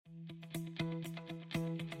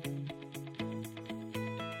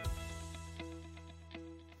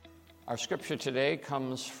Our scripture today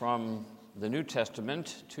comes from the New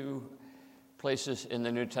Testament, two places in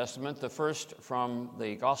the New Testament. The first from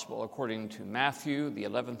the Gospel according to Matthew, the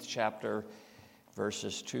 11th chapter,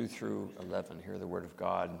 verses 2 through 11. Hear the word of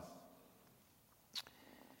God.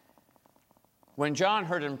 When John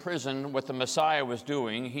heard in prison what the Messiah was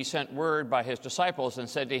doing, he sent word by his disciples and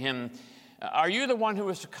said to him, "Are you the one who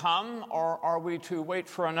is to come, or are we to wait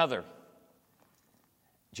for another?"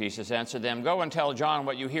 Jesus answered them, "Go and tell John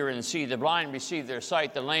what you hear and see. The blind receive their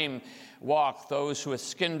sight, the lame walk, those with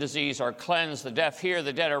skin disease are cleansed, the deaf hear,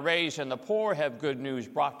 the dead are raised, and the poor have good news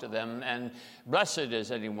brought to them. And blessed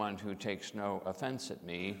is anyone who takes no offense at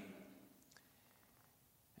me."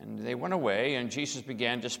 And they went away, and Jesus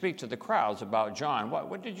began to speak to the crowds about John.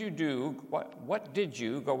 What did you do? What did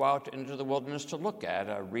you go out into the wilderness to look at?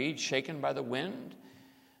 A reed shaken by the wind?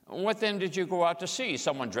 What then did you go out to see?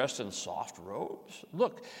 Someone dressed in soft robes?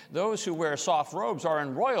 Look, those who wear soft robes are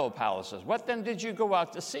in royal palaces. What then did you go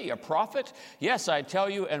out to see? A prophet? Yes, I tell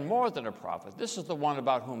you, and more than a prophet. This is the one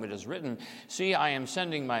about whom it is written, "See, I am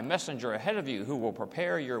sending my messenger ahead of you, who will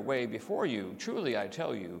prepare your way before you. Truly, I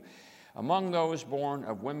tell you, among those born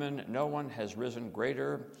of women, no one has risen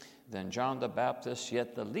greater than John the Baptist,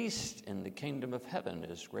 yet the least in the kingdom of heaven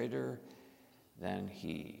is greater than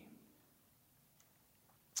he."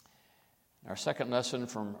 Our second lesson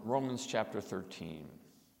from Romans chapter 13.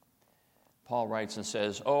 Paul writes and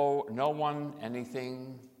says, "Owe no one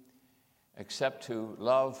anything except to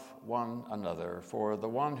love one another, for the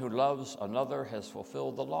one who loves another has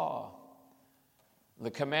fulfilled the law. The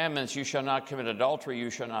commandments, you shall not commit adultery, you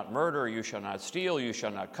shall not murder, you shall not steal, you shall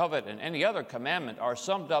not covet, and any other commandment are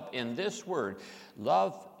summed up in this word,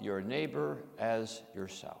 love your neighbor as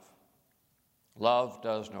yourself. Love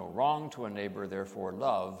does no wrong to a neighbor, therefore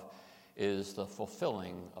love is the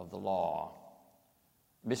fulfilling of the law.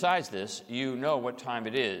 Besides this, you know what time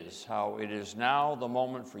it is, how it is now the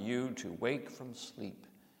moment for you to wake from sleep.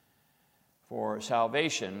 For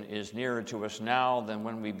salvation is nearer to us now than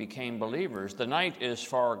when we became believers. The night is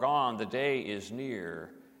far gone, the day is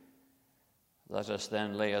near. Let us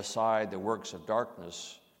then lay aside the works of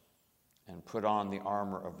darkness and put on the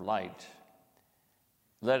armor of light.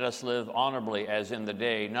 Let us live honorably as in the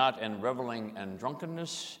day, not in reveling and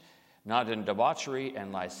drunkenness, not in debauchery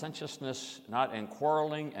and licentiousness, not in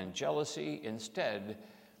quarreling and jealousy. Instead,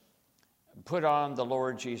 put on the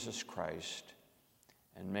Lord Jesus Christ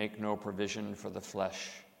and make no provision for the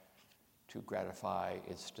flesh to gratify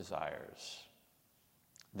its desires."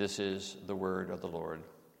 This is the word of the Lord.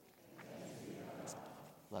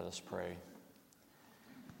 Let us pray.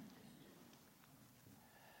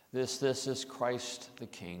 This is Christ the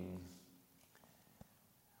King.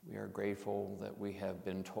 We are grateful that we have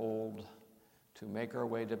been told to make our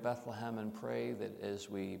way to Bethlehem and pray that as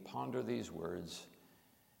we ponder these words,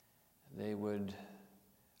 they would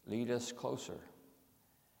lead us closer,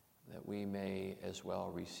 that we may as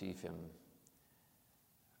well receive him.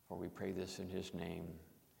 For we pray this in his name.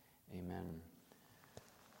 Amen.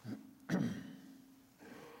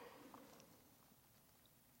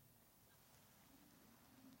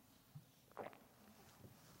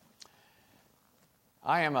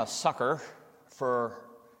 I am a sucker for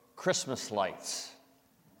Christmas lights.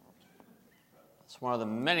 It's one of the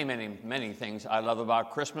many, many, many things I love about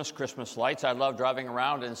Christmas lights. I love driving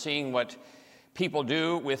around and seeing what people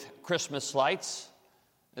do with Christmas lights.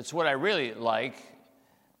 It's what I really like,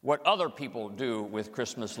 what other people do with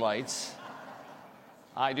Christmas lights.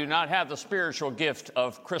 I do not have the spiritual gift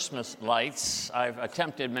of Christmas lights. I've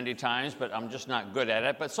attempted many times, but I'm just not good at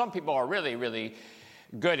it. But some people are really, really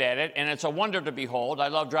good at it, and it's a wonder to behold. I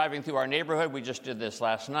love driving through our neighborhood. We just did this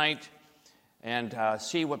last night, and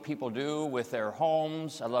see what people do with their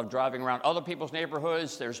homes. I love driving around other people's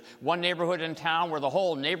neighborhoods. There's one neighborhood in town where the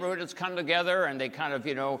whole neighborhood has come together, and they kind of,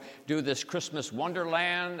 do this Christmas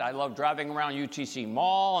wonderland. I love driving around UTC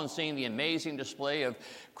Mall and seeing the amazing display of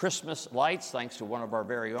Christmas lights, thanks to one of our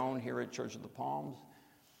very own here at Church of the Palms.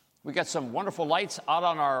 We got some wonderful lights out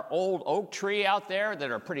on our old oak tree out there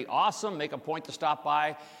that are pretty awesome. Make a point to stop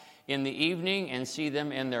by in the evening and see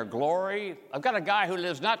them in their glory. I've got a guy who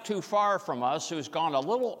lives not too far from us who's gone a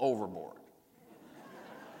little overboard.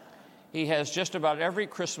 He has just about every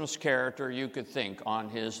Christmas character you could think on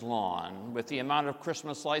his lawn. With the amount of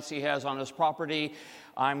Christmas lights he has on his property,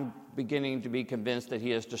 I'm beginning to be convinced that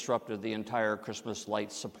he has disrupted the entire Christmas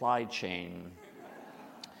light supply chain.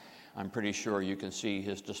 I'm pretty sure you can see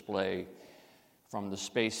his display from the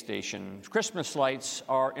space station. Christmas lights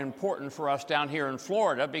are important for us down here in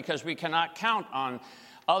Florida because we cannot count on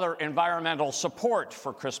other environmental support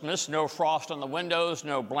for Christmas. No frost on the windows,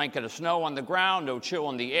 no blanket of snow on the ground, no chill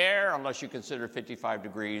in the air, unless you consider 55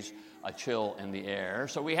 degrees a chill in the air.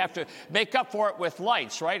 So we have to make up for it with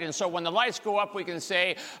lights, right? And so when the lights go up, we can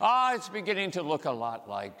say, it's beginning to look a lot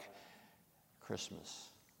like Christmas.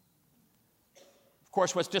 Of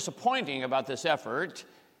course, what's disappointing about this effort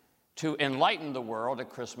to enlighten the world at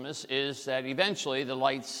Christmas is that eventually the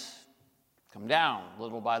lights come down.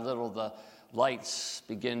 Little by little, the lights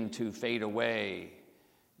begin to fade away.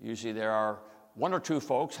 Usually there are one or two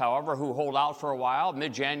folks, however, who hold out for a while,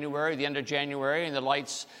 mid-January, the end of January, and the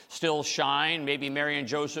lights still shine. Maybe Mary and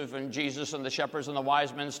Joseph and Jesus and the shepherds and the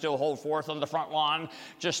wise men still hold forth on the front lawn,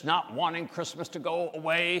 just not wanting Christmas to go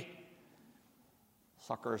away.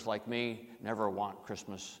 Suckers like me never want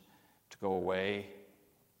Christmas to go away.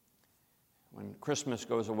 When Christmas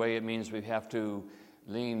goes away, it means we have to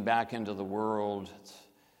lean back into the world. It's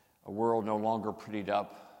a world no longer prettied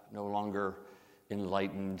up, no longer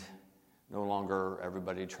enlightened, no longer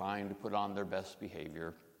everybody trying to put on their best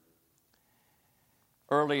behavior.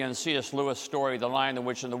 Early in C.S. Lewis' story, The Lion, the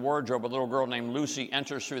Witch, and the Wardrobe, a little girl named Lucy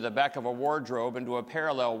enters through the back of a wardrobe into a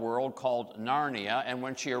parallel world called Narnia, and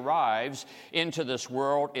when she arrives into this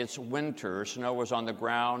world, it's winter. Snow is on the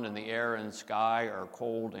ground, and the air and sky are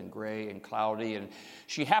cold and gray and cloudy, and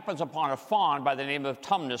she happens upon a faun by the name of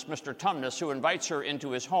Tumnus, Mr. Tumnus, who invites her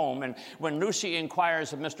into his home, and when Lucy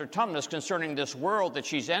inquires of Mr. Tumnus concerning this world that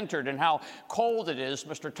she's entered and how cold it is,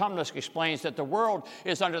 Mr. Tumnus explains that the world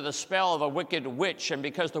is under the spell of a wicked witch, and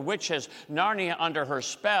because the witch has Narnia under her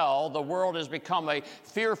spell, the world has become a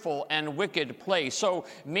fearful and wicked place. So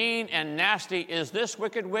mean and nasty is this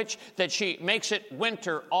wicked witch that she makes it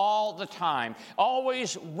winter all the time.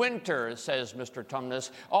 Always winter, says Mr. Tumnus,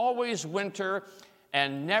 always winter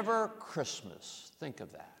and never Christmas. Think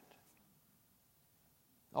of that.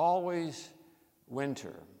 Always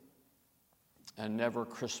winter and never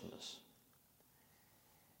Christmas.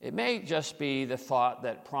 It may just be the thought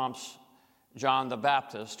that prompts John the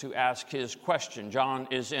Baptist to ask his question. John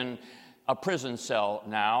is in a prison cell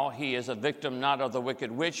now. He is a victim not of the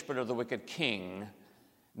wicked witch, but of the wicked king,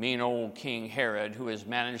 mean old King Herod, who has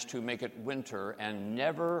managed to make it winter and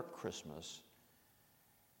never Christmas.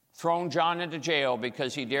 Thrown John into jail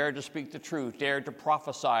because he dared to speak the truth, dared to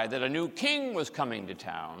prophesy that a new king was coming to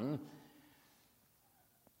town.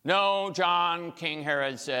 No, John, King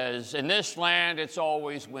Herod says, in this land it's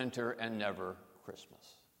always winter and never Christmas.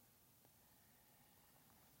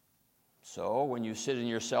 So when you sit in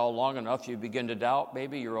your cell long enough, you begin to doubt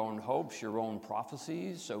maybe your own hopes, your own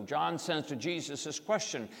prophecies. So John sends to Jesus this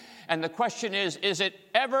question. And the question is it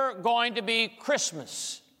ever going to be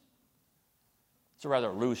Christmas? It's a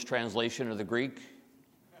rather loose translation of the Greek.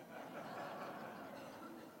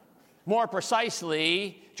 More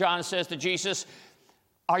precisely, John says to Jesus,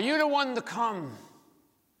 are you the one to come?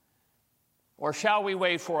 Or shall we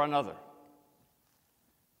wait for another?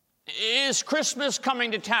 Is Christmas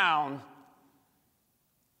coming to town?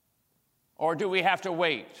 Or do we have to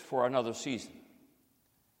wait for another season?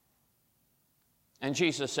 And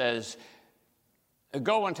Jesus says,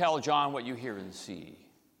 go and tell John what you hear and see.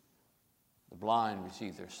 The blind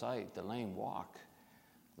receive their sight, the lame walk,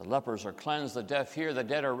 the lepers are cleansed, the deaf hear, the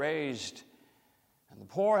dead are raised, and the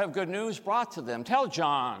poor have good news brought to them. Tell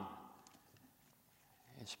John.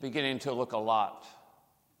 It's beginning to look a lot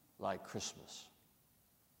like Christmas.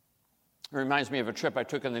 It reminds me of a trip I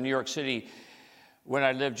took in New York City when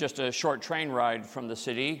I lived just a short train ride from the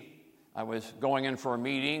city. I was going in for a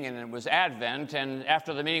meeting, and it was Advent, and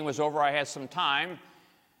after the meeting was over, I had some time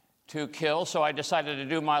to kill, so I decided to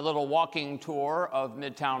do my little walking tour of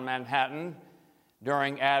Midtown Manhattan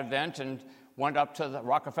during Advent and went up to the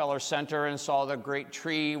Rockefeller Center and saw the great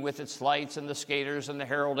tree with its lights and the skaters and the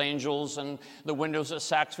Herald Angels and the windows at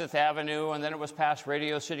Saks Fifth Avenue, and then it was past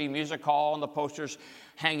Radio City Music Hall and the posters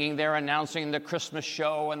hanging there announcing the Christmas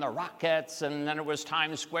show and the Rockettes, and then it was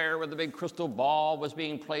Times Square where the big crystal ball was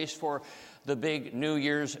being placed for the big New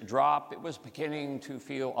Year's drop. It was beginning to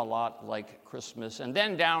feel a lot like Christmas. And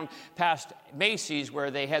then down past Macy's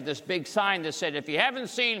where they had this big sign that said, if you haven't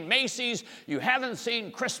seen Macy's, you haven't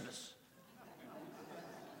seen Christmas.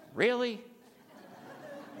 Really?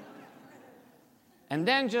 And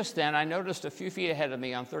then just then, I noticed a few feet ahead of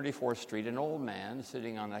me on 34th Street, an old man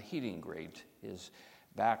sitting on a heating grate, his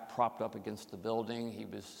back propped up against the building. He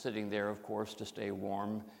was sitting there, of course, to stay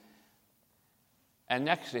warm. And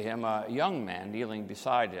next to him, a young man kneeling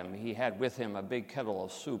beside him. He had with him a big kettle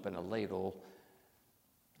of soup and a ladle,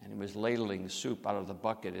 and he was ladling soup out of the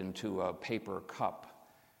bucket into a paper cup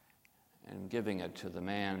and giving it to the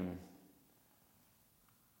man.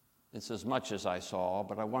 It's as much as I saw,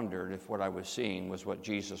 but I wondered if what I was seeing was what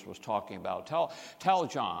Jesus was talking about. Tell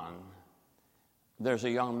John there's a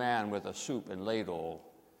young man with a soup and ladle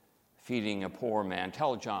feeding a poor man.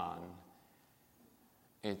 Tell John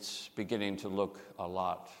it's beginning to look a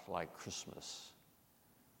lot like Christmas.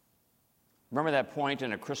 Remember that point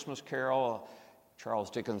in A Christmas Carol, Charles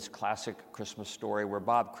Dickens' classic Christmas story, where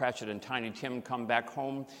Bob Cratchit and Tiny Tim come back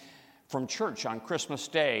home from church on Christmas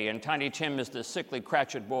Day, and Tiny Tim is the sickly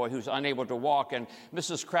Cratchit boy who's unable to walk, and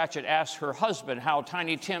Mrs. Cratchit asks her husband how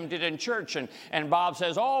Tiny Tim did in church, and Bob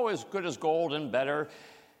says, oh, as good as gold and better.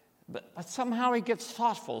 But somehow he gets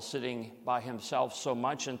thoughtful sitting by himself so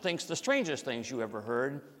much and thinks the strangest things you ever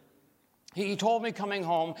heard. He told me coming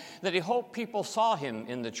home that he hoped people saw him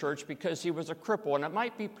in the church because he was a cripple, and it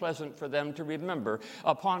might be pleasant for them to remember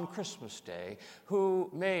upon Christmas Day who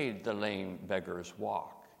made the lame beggars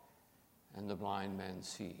walk and the blind men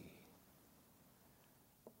see.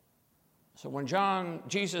 So when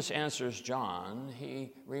Jesus answers John,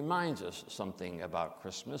 he reminds us something about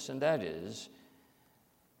Christmas, and that is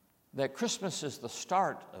that Christmas is the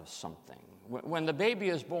start of something. When the baby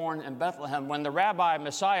is born in Bethlehem, when the Rabbi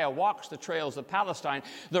Messiah walks the trails of Palestine,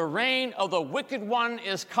 the reign of the wicked one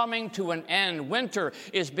is coming to an end. Winter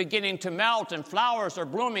is beginning to melt and flowers are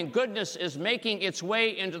blooming. Goodness is making its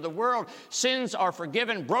way into the world. Sins are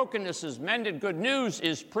forgiven. Brokenness is mended. Good news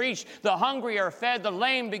is preached. The hungry are fed. The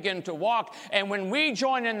lame begin to walk. And when we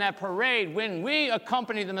join in that parade, when we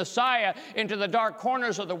accompany the Messiah into the dark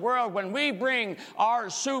corners of the world, when we bring our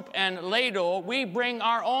soup and ladle, we bring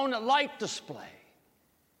our own light display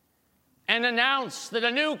and announce that a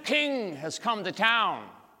new king has come to town.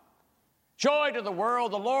 Joy to the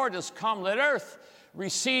world, the Lord has come. Let earth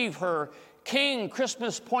receive her king.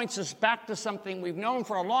 Christmas points us back to something we've known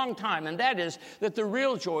for a long time, and that is that the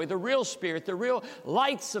real joy, the real spirit, the real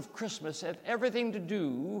lights of Christmas have everything to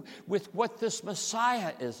do with what this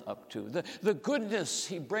Messiah is up to, the goodness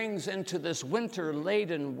he brings into this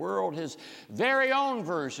winter-laden world, his very own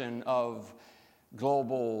version of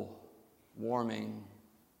global warming.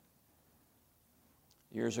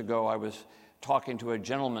 Years ago, I was talking to a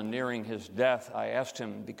gentleman nearing his death. I asked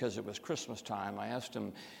him, because it was Christmas time, I asked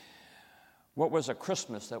him what was a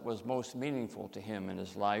Christmas that was most meaningful to him in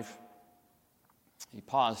his life. He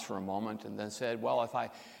paused for a moment and then said, well,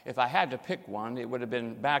 if I had to pick one, it would have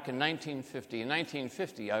been back in 1950. In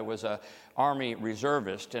 1950, I was an Army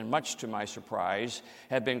reservist, and much to my surprise,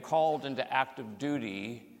 had been called into active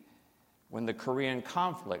duty when the Korean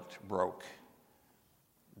conflict broke.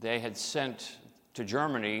 They had sent us to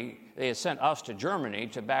Germany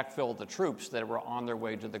to backfill the troops that were on their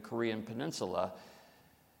way to the Korean peninsula.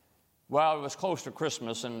 Well, it was close to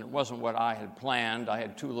Christmas, and it wasn't what I had planned. I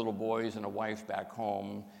had 2 little boys and a wife back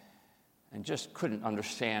home, and just couldn't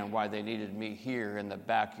understand why they needed me here in the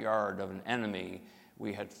backyard of an enemy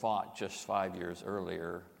we had fought just 5 years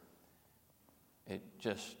earlier. It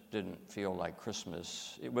just didn't feel like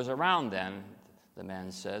Christmas. It was around then, the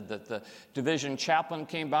man said, that the division chaplain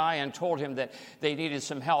came by and told him that they needed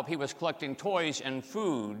some help. He was collecting toys and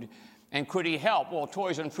food, and could he help? Well,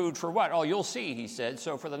 toys and food for what? Oh, you'll see, he said.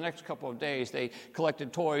 So for the next couple of days, they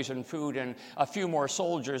collected toys and food and a few more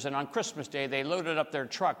soldiers, and on Christmas Day, they loaded up their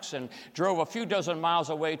trucks and drove a few dozen miles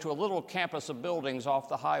away to a little campus of buildings off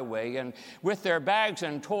the highway, and with their bags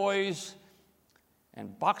and toys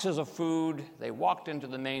and boxes of food, they walked into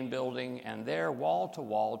the main building, and there, wall to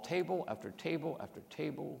wall, table after table after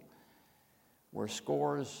table, were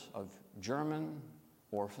scores of German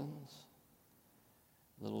orphans,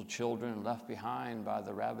 little children left behind by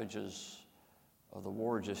the ravages of the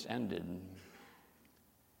war just ended.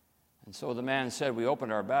 And so the man said, we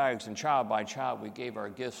opened our bags, and child by child, we gave our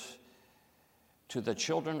gifts to the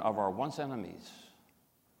children of our once enemies.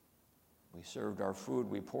 We served our food,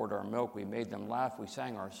 we poured our milk, we made them laugh, we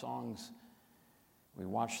sang our songs, we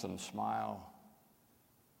watched them smile.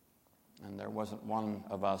 And there wasn't one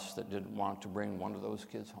of us that didn't want to bring one of those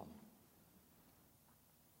kids home.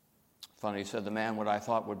 Funny, said the man, what I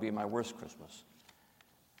thought would be my worst Christmas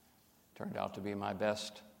turned out to be my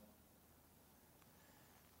best.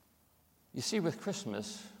 You see, with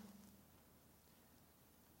Christmas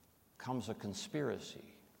comes a conspiracy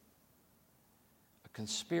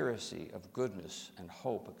of goodness and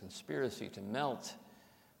hope, a conspiracy to melt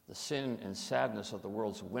the sin and sadness of the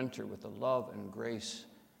world's winter with the love and grace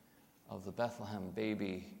of the Bethlehem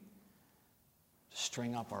baby, to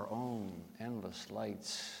string up our own endless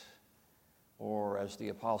lights, or as the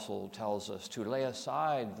apostle tells us, to lay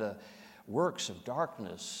aside the works of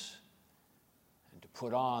darkness and to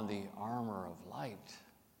put on the armor of light.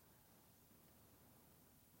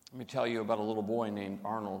 Let me tell you about a little boy named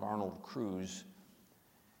Arnold Cruz.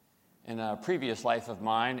 In a previous life of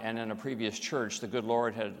mine and in a previous church, the good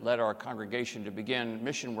Lord had led our congregation to begin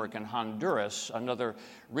mission work in Honduras, another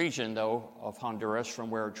region, though, of Honduras from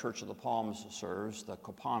where Church of the Palms serves, the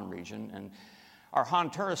Copan region. And our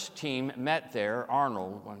Honduras team met there,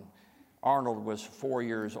 Arnold, when Arnold was 4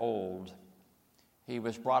 years old. He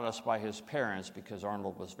was brought us by his parents because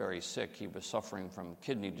Arnold was very sick. He was suffering from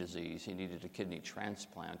kidney disease. He needed a kidney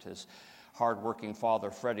transplant. His hard-working father,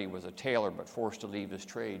 Freddie, was a tailor but forced to leave his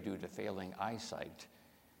trade due to failing eyesight.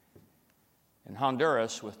 In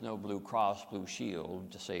Honduras, with no Blue Cross, Blue Shield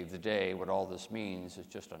to save the day, what all this means is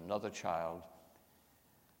just another child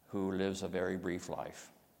who lives a very brief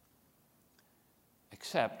life.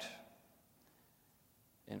 Except,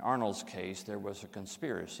 in Arnold's case, there was a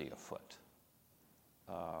conspiracy afoot.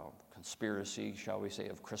 Conspiracy, shall we say,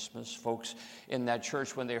 of Christmas. Folks in that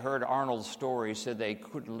church, when they heard Arnold's story, said they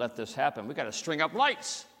couldn't let this happen. We got to string up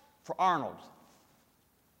lights for Arnold.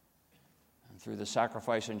 And through the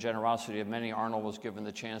sacrifice and generosity of many, Arnold was given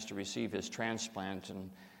the chance to receive his transplant, and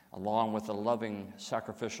along with the loving,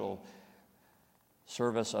 sacrificial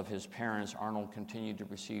service of his parents, Arnold continued to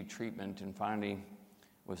receive treatment and finally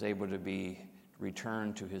was able to be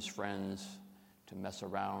returned to his friends to mess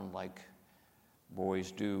around like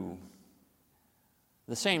boys do.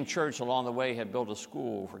 The same church along the way had built a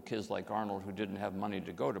school for kids like Arnold who didn't have money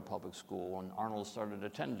to go to public school, and Arnold started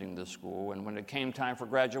attending this school. And when it came time for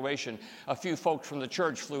graduation, a few folks from the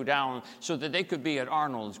church flew down so that they could be at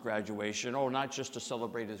Arnold's graduation. Oh, not just to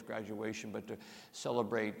celebrate his graduation, but to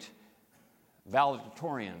celebrate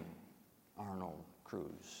valedictorian Arnold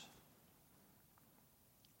Cruz.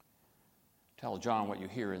 Tell John what you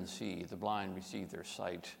hear and see. The blind receive their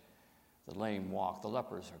sight. The lame walk, the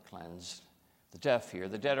lepers are cleansed, the deaf hear,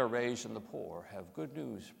 the dead are raised, and the poor have good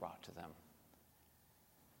news brought to them.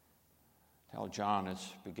 Tell John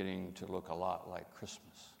it's beginning to look a lot like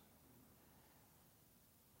Christmas.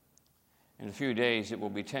 In a few days, it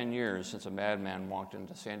will be 10 years since a madman walked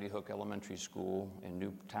into Sandy Hook Elementary School in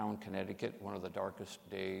Newtown, Connecticut, one of the darkest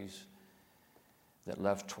days that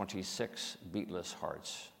left 26 beatless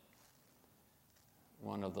hearts.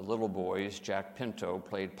 One of the little boys, Jack Pinto,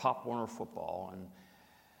 played Pop Warner football and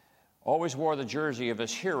always wore the jersey of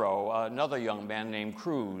his hero, another young man named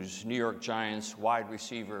Cruz, New York Giants wide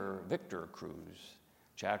receiver Victor Cruz.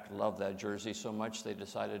 Jack loved that jersey so much they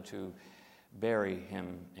decided to bury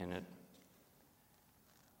him in it.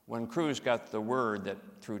 When Cruz got the word that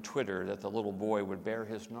through Twitter that the little boy would bear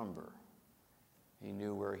his number, he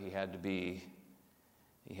knew where he had to be.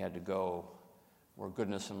 He had to go where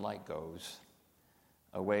goodness and light goes.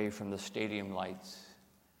 Away from the stadium lights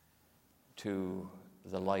to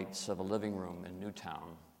the lights of a living room in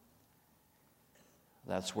Newtown.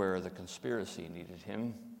 That's where the conspiracy needed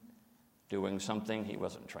him, doing something he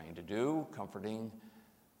wasn't trained to do, comforting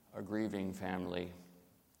a grieving family.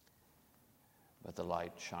 But the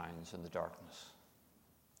light shines in the darkness.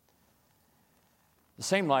 The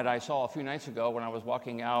same light I saw a few nights ago when I was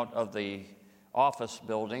walking out of the office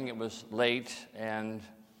building. It was late, and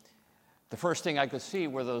the first thing I could see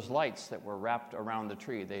were those lights that were wrapped around the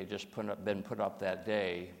tree. They had just been put up that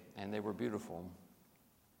day, and they were beautiful.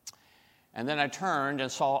 And then I turned and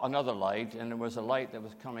saw another light, and it was a light that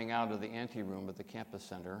was coming out of the anteroom at the campus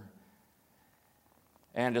center.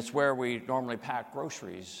 And it's where we normally pack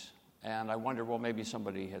groceries. And I wondered, well, maybe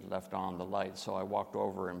somebody had left on the light. So I walked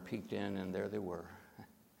over and peeked in, and there they were,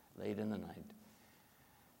 late in the night,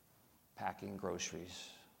 packing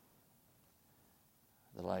groceries.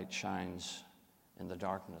 The light shines in the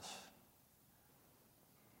darkness.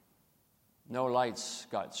 No lights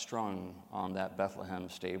got strung on that Bethlehem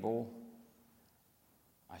stable,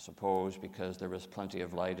 I suppose because there was plenty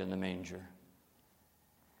of light in the manger.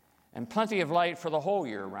 And plenty of light for the whole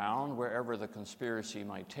year round, wherever the conspiracy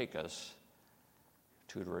might take us.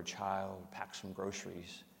 Tutor a child, pack some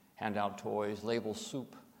groceries, hand out toys, label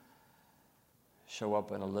soup, show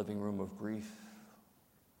up in a living room of grief.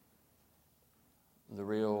 The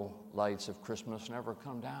real lights of Christmas never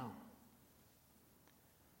come down.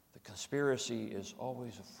 The conspiracy is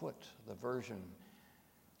always afoot.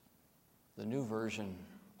 The new version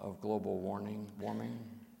of global warming.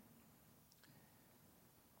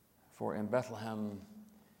 For in Bethlehem,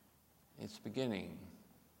 it's beginning.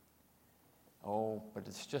 Oh, but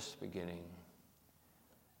it's just beginning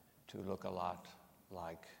to look a lot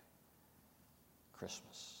like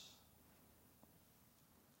Christmas.